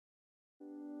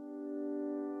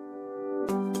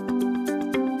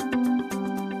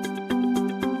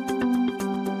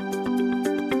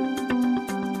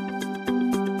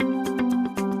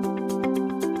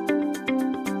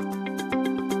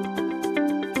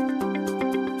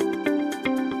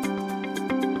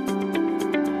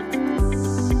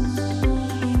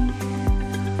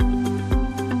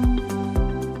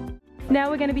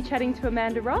going to be chatting to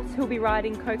Amanda Ross, who'll be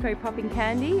riding Koko Popping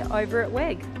Candy over at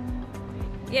WEG.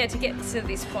 Yeah, to get to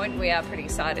this point we are pretty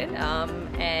excited,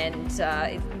 and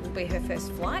it will be her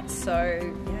first flight, so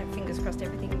fingers crossed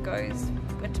everything goes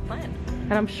good to plan.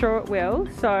 And I'm sure it will.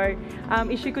 So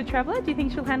is she a good traveller? Do you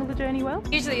think she'll handle the journey well?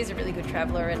 Usually is a really good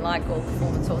traveller, and like all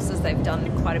performance horses, they've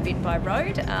done quite a bit by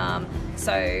road.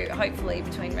 So hopefully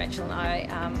between Rachel and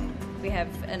I, we have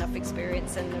enough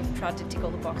experience and have tried to tick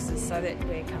all the boxes so that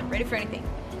we're kind of ready for anything.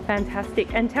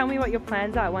 Fantastic. And tell me what your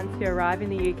plans are once you arrive in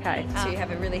the UK. To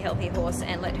have a really healthy horse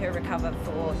and let her recover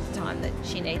for the time that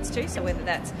she needs to, so whether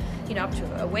that's up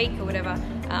to a week or whatever,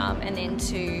 and then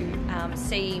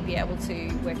to be able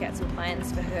to work out some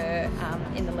plans for her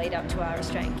in the lead up to our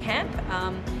Australian camp,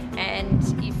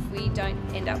 and if we don't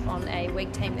end up on a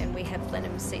WEG team, then we have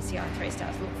Blenheim's CCI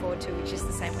 3-stars to look forward to, which is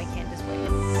the same weekend as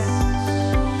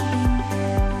well.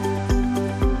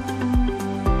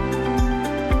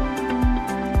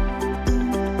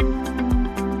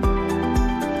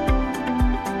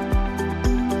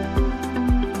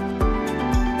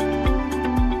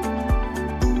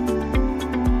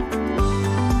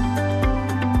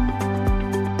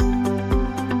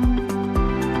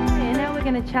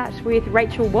 Chat with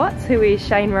Rachel Watts, who is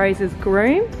Shane Rose's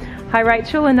groom. Hi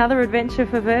Rachel, another adventure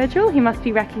for Virgil. He must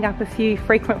be racking up a few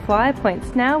frequent flyer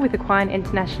points now with Aquine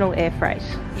International Air Freight.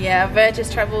 Yeah,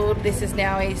 Virgil's travelled, this is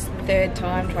now his third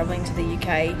time travelling to the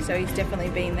UK, so he's definitely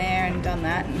been there and done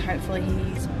that, and hopefully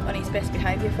he's on his best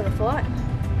behaviour for the flight.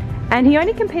 And he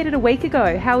only competed a week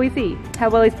ago. How is he? How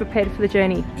well is he prepared for the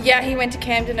journey? Yeah, he went to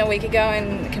Camden a week ago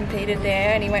and competed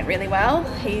there, and he went really well.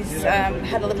 He's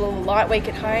had a little light week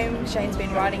at home. Shane's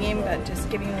been riding him, but just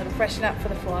giving him a little freshen up for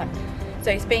the flight.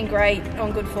 So he's been great,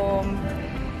 on good form,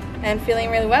 and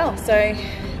feeling really well. So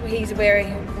he's where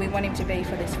we want him to be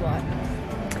for this flight.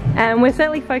 And we're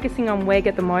certainly focusing on WEG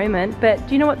at the moment, but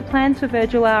do you know what the plans for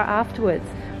Virgil are afterwards?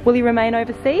 Will he remain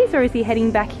overseas, or is he heading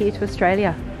back here to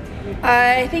Australia?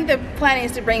 I think the plan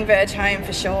is to bring Virg home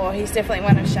for sure. He's definitely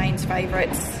one of Shane's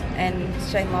favourites, and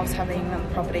Shane loves having him on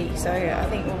the property, so I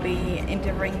think we'll be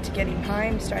endeavouring to get him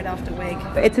home straight after WEG.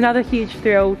 It's another huge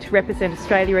thrill to represent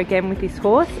Australia again with this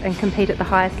horse and compete at the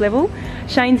highest level.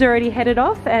 Shane's already headed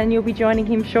off and you'll be joining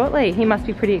him shortly. He must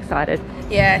be pretty excited.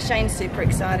 Yeah, Shane's super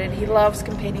excited. He loves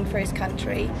competing for his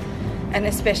country, and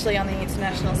especially on the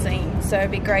international scene. So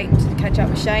it'd be great to catch up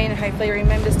with Shane, and hopefully he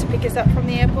remembers to pick us up from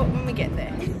the airport when we get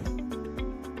there.